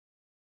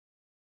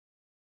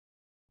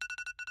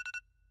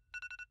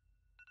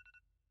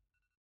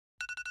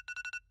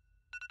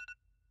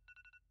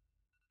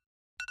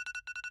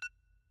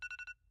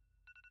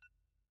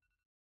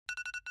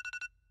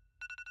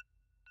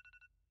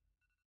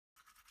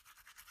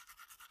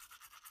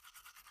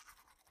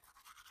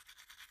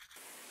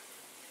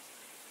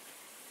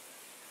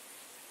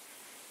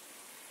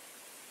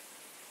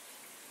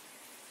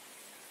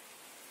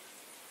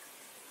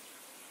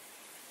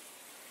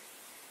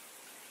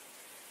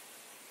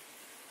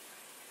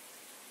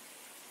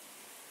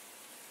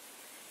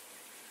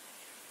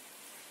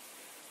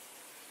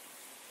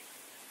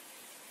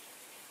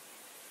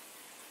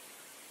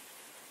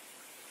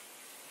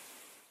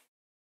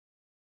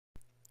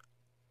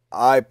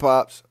All right,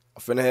 Pops.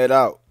 I'm finna head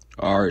out.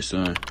 Alright,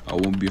 son. I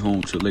won't be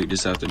home till late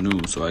this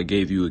afternoon, so I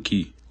gave you a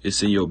key.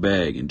 It's in your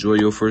bag. Enjoy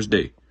your first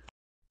day.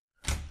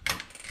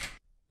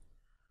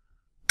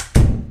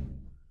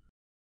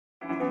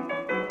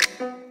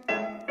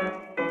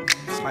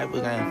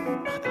 Sniper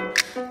game.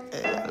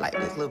 I like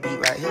this little beat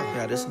right here.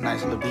 Yeah, this is a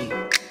nice little beat.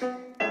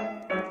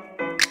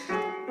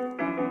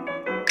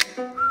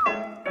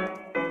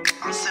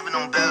 I'm sipping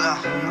on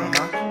Bella.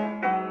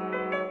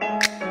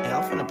 Yeah,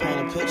 I'm finna paint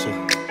a picture.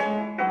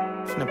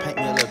 Finna paint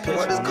me a little picture.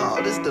 What is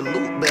called? This the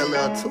loop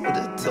Bella too.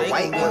 This the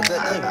white one.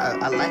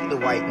 I like the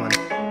white one.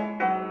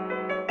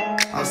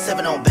 I'm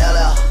sipping on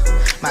Bella.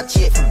 My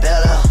chick from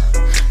Bella.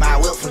 My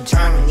whip from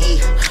Germany.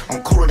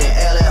 I'm cooler than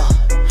LL.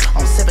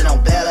 I'm sipping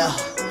on Bella.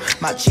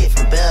 My chick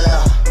from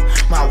Bella.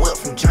 My whip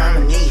from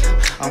Germany.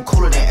 I'm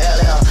cooler than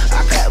LL.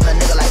 I clap a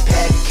nigga like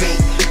patty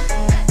cake.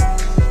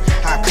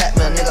 I clap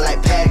a nigga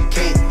like patty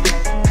cake.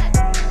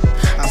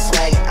 I'm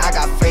swaggin', I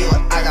got flavor,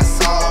 I got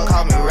sauce,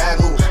 call me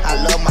Ragu.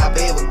 I love my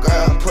baby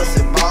girl,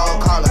 pussy ball,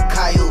 call her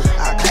Caillou.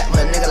 I clap a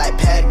nigga like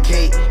patty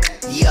cake.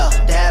 Yeah,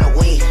 that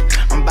away.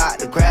 I'm about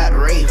to grab the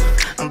rave.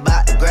 I'm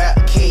about to grab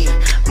the key.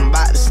 I'm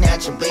about to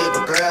snatch a baby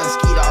girl and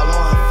skeet all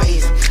on her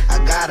face. I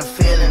got a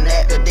feeling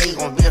that the day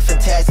gon' be a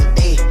fantastic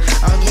day.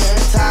 I'm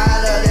getting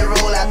tired of that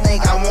roll, I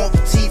think I want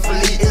petite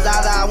Philippe. It's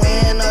either I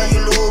win or you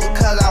lose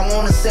because I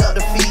want to accept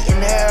defeat.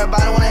 And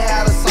everybody wanna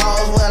have the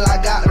songs, well I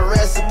got the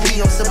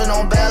recipe. I'm sipping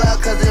on Bella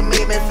cause it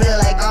make me feel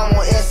like I'm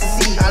on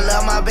ecstasy. I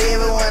love my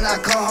baby when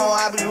I come home,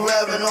 I be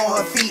rubbing on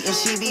her feet. And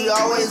she be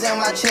always in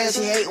my chest,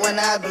 she hate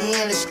when I be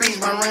in the streets.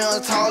 My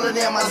rims taller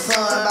than my son,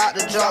 about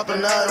to drop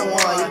another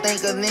one. You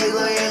think a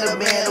nigga ain't a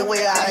band the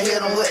way I hit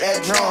him with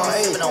that drum.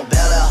 Hey. Sipping on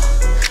Bella,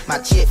 my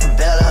chick from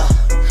Bella.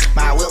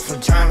 My whip from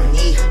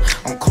Germany,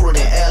 I'm cooler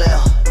than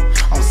LL.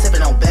 I'm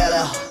sipping on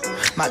Bella,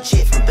 my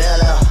chick from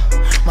Bella.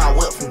 My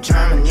whip from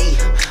Germany,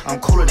 I'm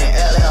cooler than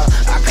LL.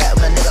 I clap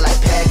a nigga like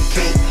patty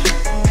cake.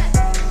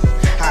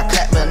 I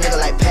clap a nigga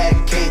like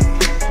patty cake.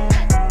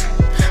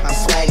 I'm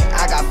swaggin',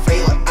 I got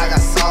flavor, I got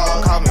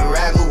sauce, call me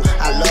Ragu.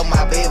 I love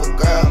my baby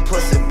girl,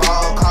 pussy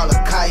ball, call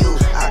her Caillou.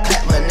 I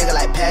clap a nigga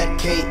like patty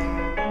cake.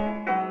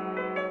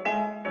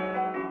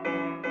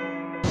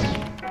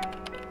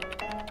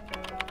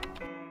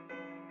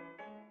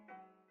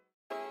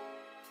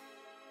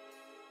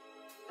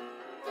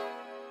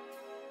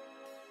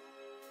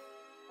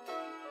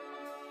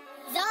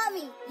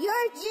 Zombie, you're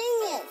a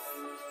genius!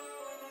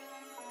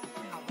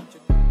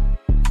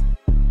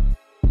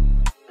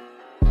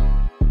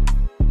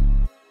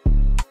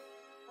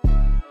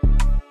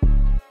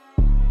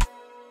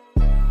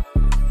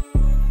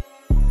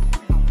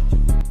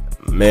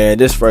 Man,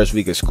 this first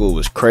week of school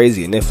was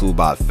crazy and it flew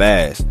by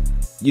fast.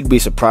 You'd be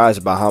surprised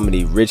about how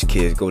many rich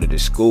kids go to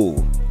this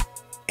school.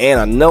 And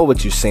I know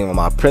what you seen when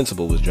my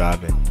principal was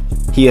driving.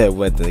 He had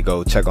went to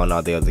go check on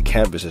all the other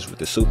campuses with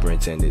the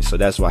superintendent, so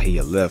that's why he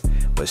had left.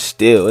 But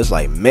still, it's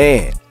like,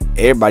 man,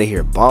 everybody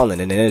here balling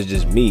and then it's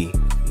just me,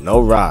 no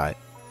ride.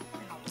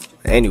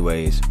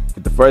 Anyways,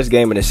 with the first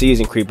game of the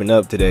season creeping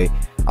up today,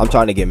 I'm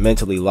trying to get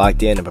mentally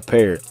locked in and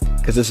prepared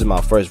because this is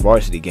my first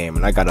varsity game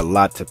and I got a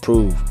lot to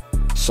prove.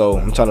 So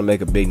I'm trying to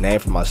make a big name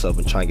for myself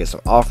and try and get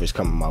some offers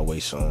coming my way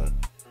soon.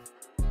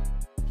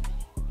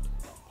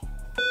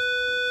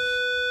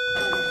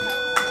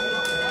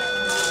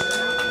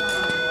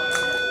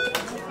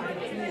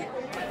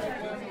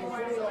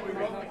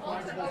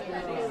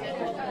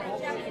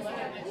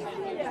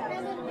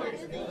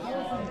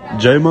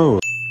 Jaymo.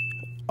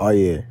 Oh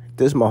yeah,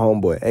 this is my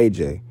homeboy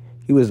AJ.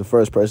 He was the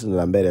first person that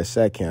I met at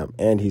SAC camp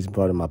and he's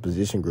part of my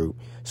position group.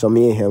 So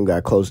me and him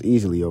got close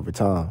easily over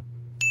time.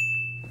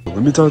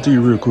 Let me talk to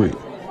you real quick.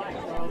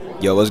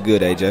 Yo, what's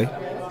good, AJ?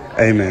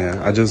 Hey man,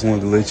 I just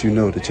wanted to let you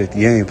know to check the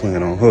game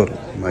plan on Huddle.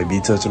 Might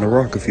be touching the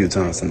rock a few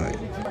times tonight.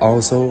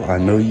 Also, I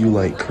know you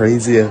like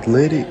crazy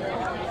athletic,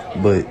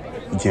 but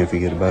you can't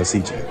forget about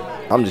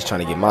CJ. I'm just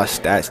trying to get my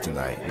stats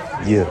tonight.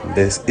 Yeah,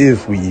 that's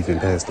if we even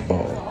pass the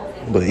ball.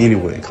 But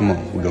anyway, come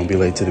on, we're gonna be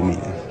late to the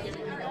meeting.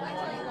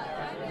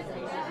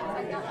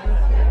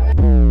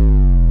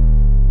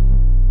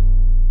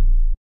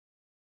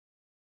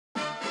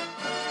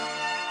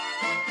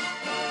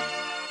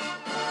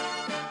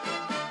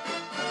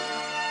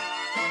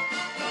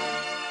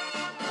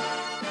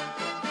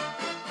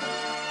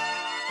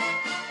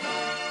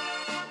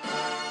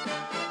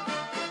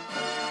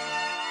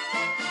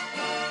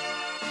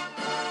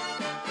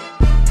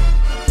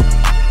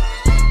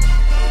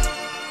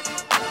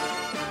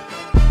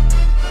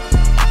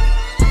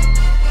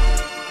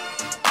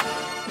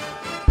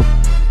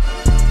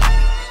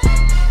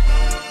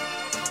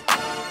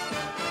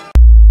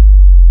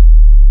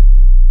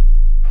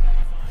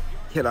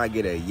 Can I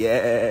get a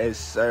yes,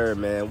 sir,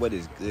 man? What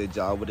is good,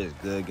 y'all? What is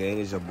good, gang?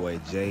 It's your boy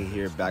Jay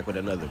here, back with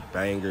another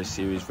banger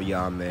series for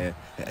y'all, man.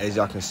 As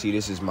y'all can see,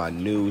 this is my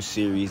new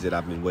series that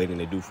I've been waiting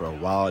to do for a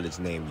while. It's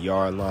named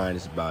Yardline.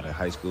 It's about a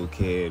high school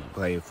kid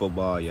playing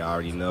football. Y'all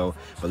already know.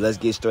 But let's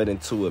get straight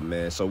into it,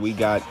 man. So we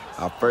got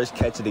our first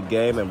catch of the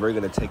game, and we're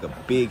going to take a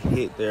big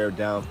hit there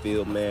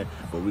downfield, man.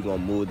 But we're going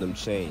to move them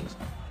chains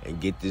and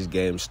get this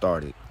game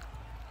started.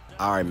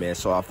 All right, man,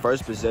 so our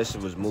first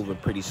possession was moving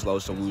pretty slow,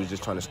 so we was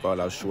just trying to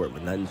start out short,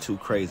 but nothing too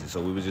crazy. So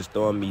we was just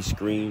throwing me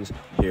screens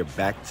here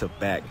back to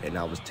back, and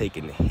I was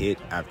taking hit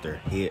after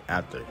hit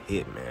after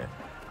hit, man.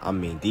 I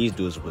mean, these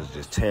dudes was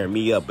just tearing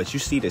me up. But you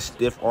see the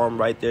stiff arm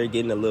right there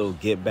getting a little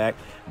get back.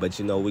 But,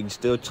 you know, we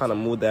still trying to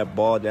move that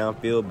ball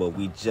downfield, but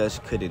we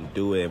just couldn't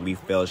do it, and we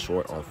fell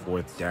short on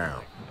 4th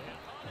down.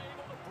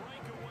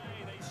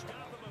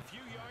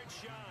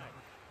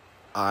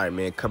 All right,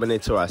 man, coming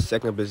into our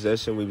second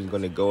possession, we was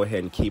going to go ahead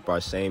and keep our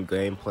same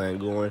game plan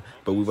going,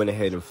 but we went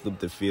ahead and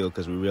flipped the field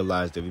because we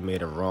realized that we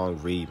made a wrong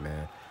read,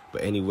 man.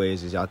 But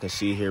anyways, as y'all can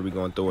see here, we're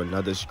going to throw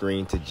another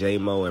screen to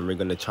Jaymo, and we're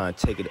going to try and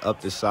take it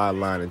up the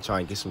sideline and try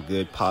and get some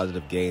good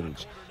positive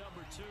gainage.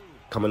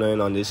 Coming in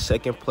on this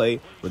second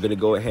play, we're going to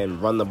go ahead and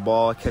run the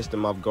ball, catch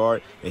them off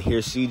guard, and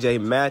here's C.J.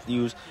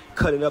 Matthews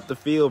cutting up the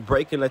field,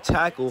 breaking a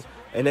tackle,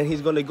 and then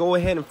he's going to go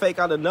ahead and fake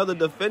out another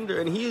defender,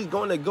 and he's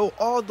going to go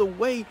all the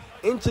way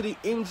into the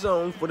end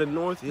zone for the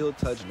Northhill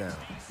touchdown.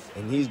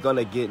 And he's going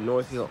to get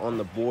Northhill on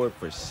the board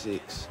for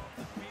 6.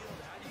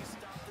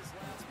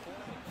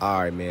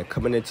 All right, man,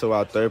 coming into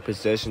our third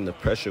possession, the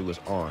pressure was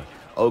on.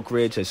 Oak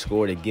Ridge had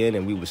scored again,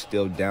 and we were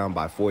still down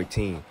by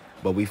 14.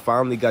 But we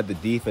finally got the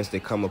defense to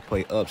come and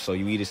play up, so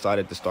we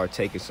decided to start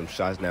taking some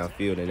shots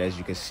downfield. And as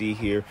you can see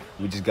here,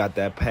 we just got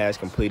that pass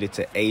completed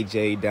to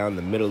A.J. down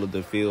the middle of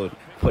the field,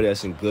 put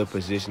us in good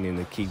positioning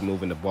to keep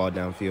moving the ball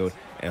downfield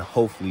and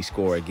hopefully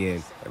score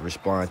again and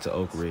respond to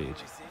Oak Ridge.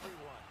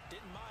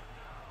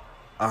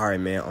 All right,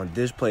 man, on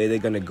this play, they're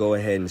going to go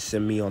ahead and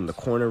send me on the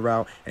corner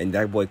route, and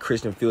that boy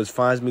Christian Fields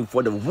finds me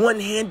for the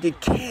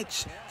one-handed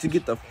catch to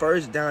get the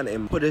first down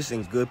and put us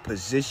in good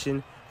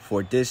position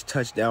for this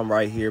touchdown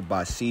right here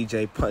by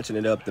CJ, punching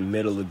it up the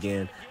middle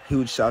again.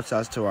 Huge shout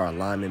outs to our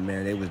linemen,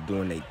 man. They was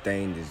doing their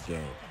thing this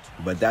game.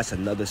 But that's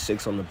another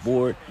 6 on the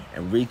board,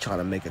 and we trying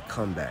to make a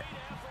comeback.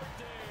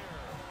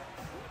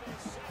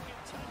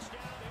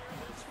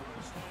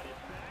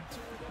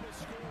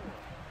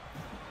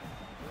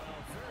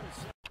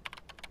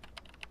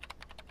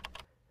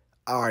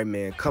 All right,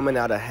 man, coming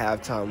out of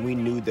halftime, we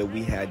knew that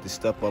we had to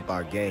step up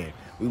our game.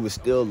 We were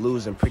still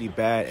losing pretty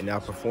bad, and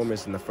our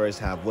performance in the first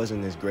half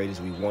wasn't as great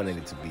as we wanted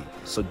it to be.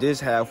 So this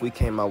half, we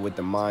came out with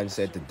the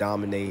mindset to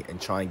dominate and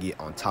try and get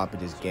on top of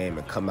this game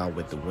and come out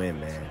with the win,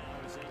 man.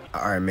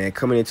 All right, man,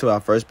 coming into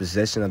our first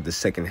possession of the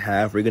second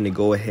half, we're going to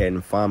go ahead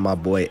and find my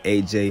boy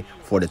AJ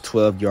for the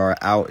 12-yard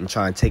out and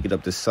try and take it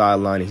up the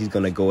sideline, and he's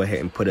going to go ahead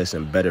and put us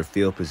in better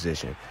field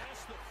position.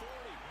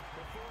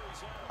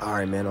 All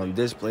right, man, on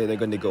this play, they're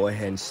going to go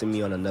ahead and send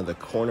me on another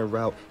corner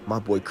route. My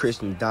boy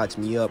Christian dots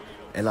me up,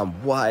 and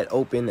I'm wide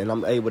open, and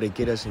I'm able to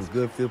get us in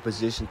good field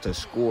position to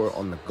score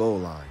on the goal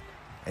line.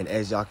 And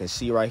as y'all can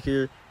see right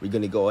here, we're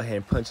going to go ahead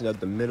and punch it up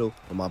the middle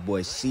with my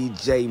boy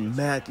C.J.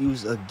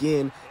 Matthews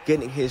again,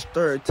 getting his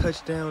 3rd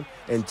touchdown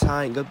and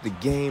tying up the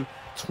game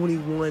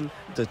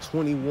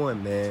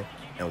 21-21, man.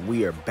 And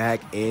we are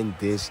back in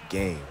this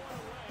game.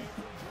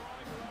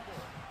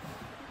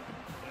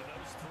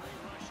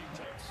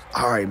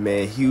 All right,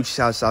 man, huge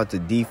shouts out to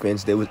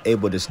defense. They was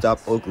able to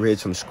stop Oak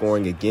Ridge from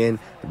scoring again,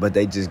 but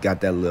they just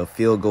got that little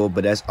field goal,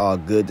 but that's all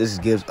good. This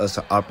gives us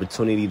an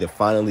opportunity to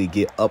finally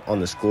get up on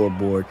the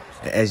scoreboard.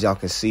 And as y'all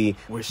can see,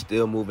 we're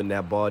still moving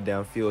that ball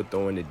downfield,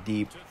 throwing it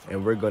deep,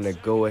 and we're going to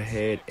go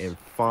ahead and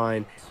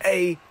find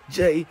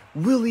A.J.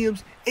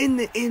 Williams in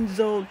the end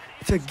zone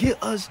to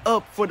get us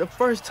up for the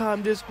first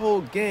time this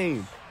whole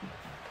game.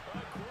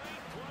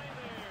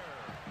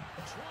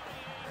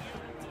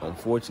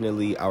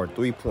 Unfortunately, our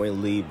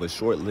 3-point lead was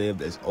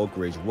short-lived as Oak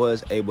Ridge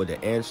was able to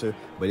answer,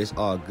 but it's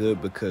all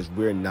good because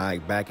we're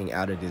not backing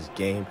out of this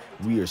game.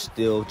 We are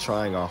still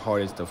trying our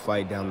hardest to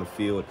fight down the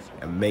field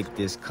and make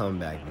this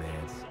comeback,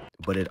 man.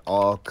 But it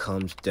all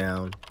comes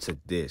down to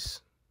this.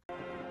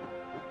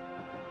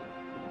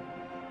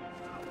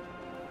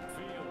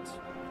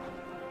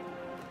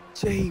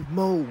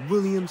 Jaymo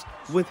Williams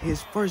with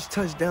his first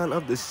touchdown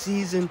of the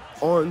season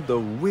on the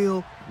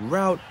wheel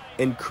route.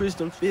 And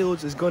Christian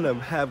Fields is going to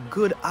have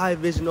good eye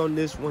vision on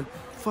this one,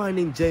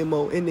 finding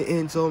Jaymo in the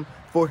end zone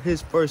for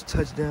his first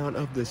touchdown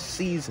of the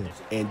season.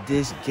 And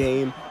this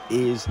game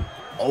is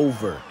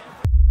over.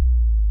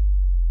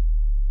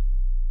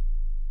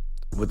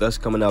 With us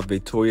coming out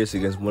victorious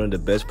against one of the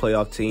best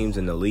playoff teams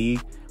in the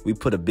league, we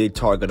put a big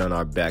target on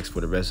our backs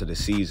for the rest of the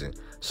season.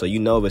 So you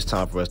know it's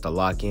time for us to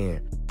lock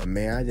in. But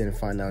man, I didn't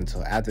find out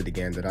until after the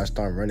game that our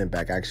starting running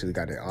back actually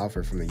got an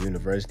offer from the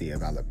University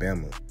of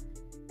Alabama.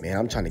 Man,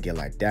 I'm trying to get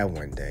like that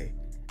one day.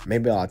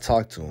 Maybe I'll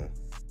talk to him.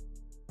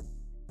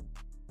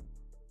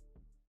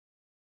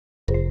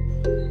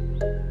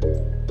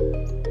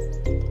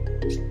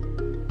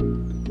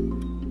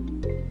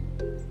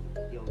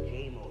 Yo,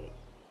 Jaymo.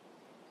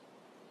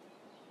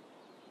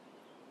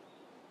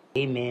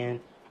 Hey, man,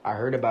 I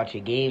heard about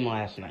your game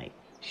last night.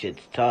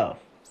 Shit's tough.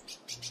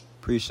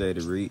 Appreciate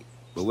it, Reed.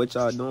 But what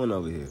y'all doing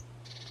over here?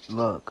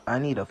 Look, I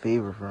need a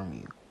favor from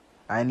you.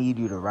 I need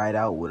you to ride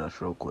out with us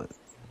real quick.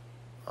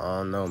 I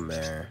don't know,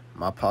 man.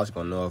 My pops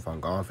gonna know if I'm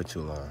gone for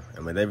too long.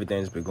 And with everything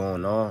that's been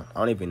going on, I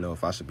don't even know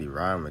if I should be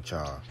riding with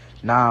y'all.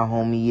 Nah,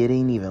 homie, it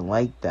ain't even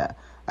like that.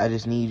 I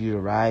just need you to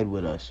ride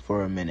with us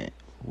for a minute.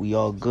 We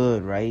all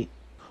good, right?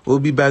 We'll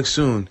be back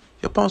soon.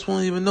 Your pops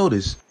won't even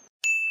notice.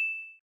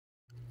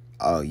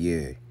 Oh,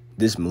 yeah.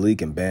 This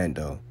Malik and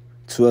Bando.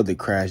 2 other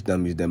crash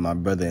dummies that my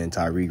brother and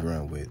Tyreek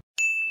run with.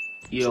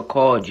 Your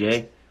call,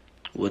 Jay.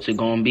 What's it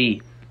gonna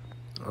be?